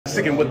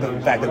sticking with the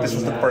fact that this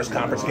was the first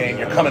conference game,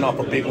 you're coming off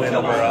a big win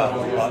over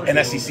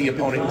an SEC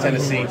opponent in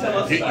Tennessee.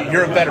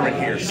 You're a veteran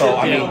here, so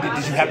I mean,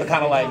 did you have to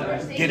kind of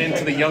like get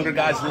into the younger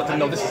guys and let them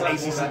know this is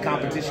ACC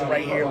competition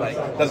right here? Like,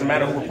 doesn't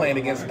matter who we're playing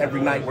against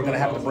every night, we're going to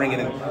have to bring it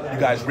in. You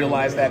guys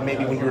realize that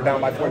maybe when you were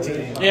down by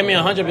 14? Yeah, I mean,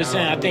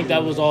 100%. I think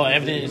that was all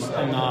evidence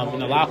in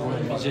the locker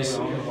room. It's just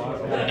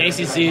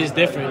ACC is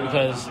different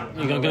because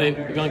you're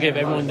gonna give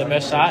everyone the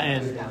best shot,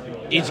 and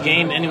each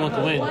game anyone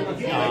can win,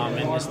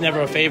 and it's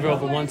never a favor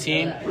over one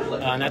team.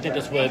 And I think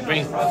that's what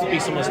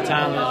speaks so much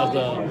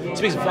talent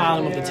speaks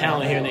volume of the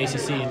talent here in the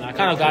ACC. And I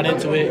kind of got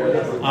into it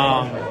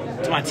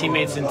to my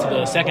teammates into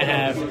the second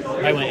half,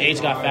 right when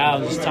H got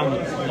fouled, just tell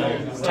them,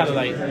 try to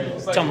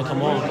tell them to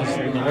come on because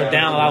we're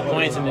down a lot of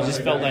points and it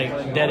just felt like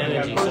dead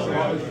energy.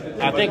 So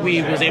I think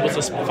we was able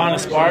to find a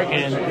spark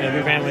and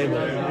we ran away with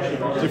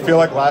it. Do you feel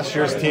like last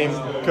year's team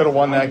could have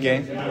won that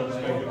game?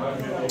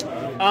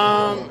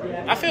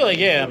 I feel like,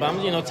 yeah, but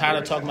I'm, tired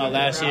of talking about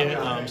last year.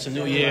 It's a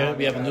new year.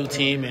 We have a new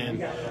team, and,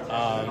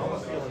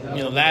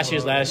 last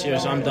year's last year,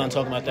 so I'm done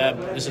talking about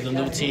that. This is a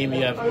new team.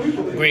 You have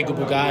a great group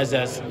of guys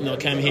that's,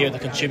 came here to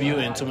contribute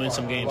and to win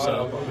some games.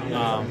 So,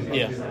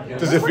 yeah.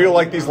 Does it feel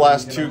like these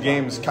last two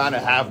games kind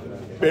of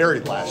have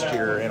buried last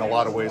year in a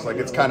lot of ways? Like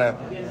it's kind of,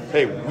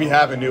 hey, we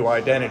have a new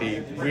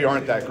identity. We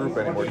aren't that group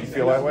anymore. Do you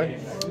feel that way?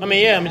 I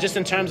mean, yeah. I mean, just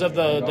in terms of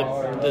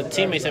the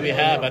teammates that we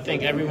have, I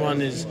think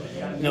everyone is,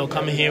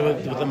 coming here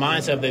with the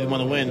mindset they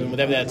want to win,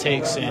 whatever that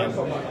takes.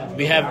 And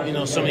we have,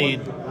 so many,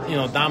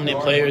 dominant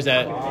players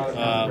that,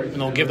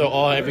 give their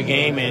all every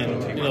game.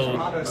 And,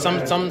 some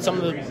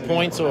of the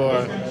points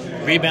or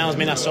rebounds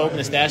may not show up in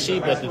the stat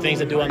sheet, but the things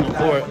that do on the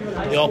court,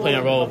 they all play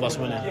a role of us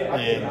winning.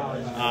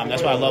 And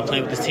that's why I love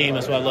playing with this team.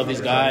 That's why I love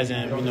these guys.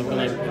 And, we're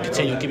going to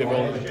continue to keep it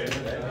rolling.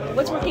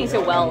 What's working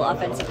so well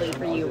offensively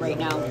for you right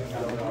now?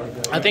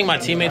 I think my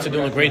teammates are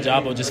doing a great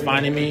job of just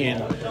finding me,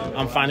 and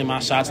I'm finding my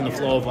shots in the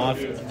flow of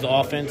the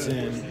offense.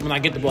 And when I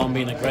get the ball, I'm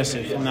being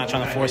aggressive. I'm not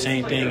trying to force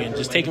anything, and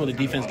just taking what the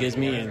defense gives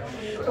me, and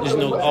just,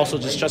 also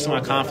just trusting my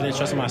confidence,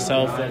 trusting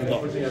myself, and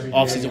the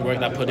offseason work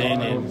that I put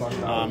in.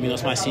 And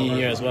it's my senior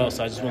year as well,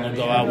 so I just want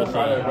to go out with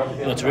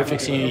a terrific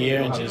senior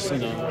year and just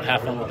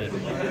have fun with it.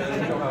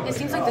 It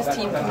seems like this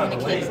team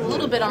communicates a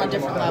little bit on a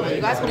different level.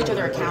 You guys hold each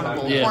other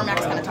accountable. Yeah.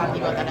 Cormac's kind of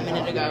talking about that a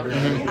minute ago.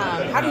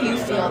 How do you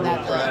feel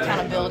that the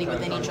accountability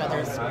within each other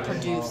is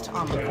produced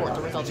on the court,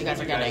 the results you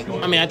guys are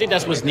getting? I mean, I think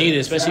that's what's needed,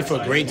 especially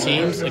for great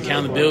teams.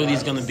 Accountability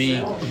is going to be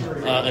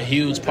a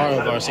huge part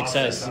of our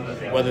success,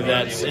 whether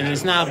that's – and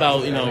it's not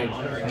about,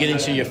 getting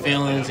to your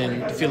feelings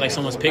and feel like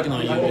someone's picking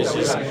on you. It's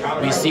just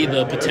we see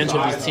the potential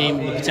of this team,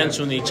 the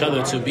potential in each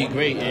other to be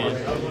great, and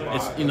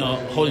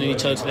it's, holding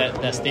each other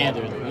to that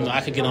standard.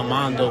 I could get on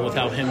Mondo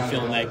without him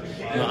feeling like,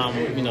 I'm,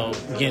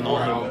 getting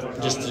on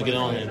him just to get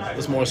on him.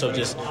 It's more so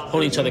just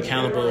holding each other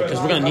accountable because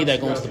we're going to need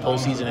that going to the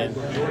postseason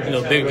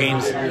and, big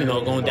games,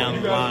 going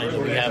down the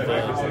line. We have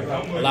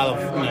a lot of,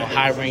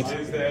 high-ranked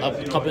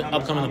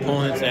upcoming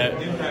opponents that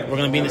we're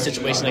going to be in a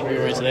situation like we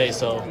were in today.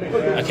 So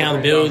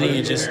accountability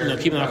and just,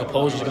 keeping our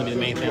composure is going to be the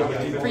main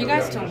thing. For you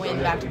guys to win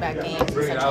back-to-back games in such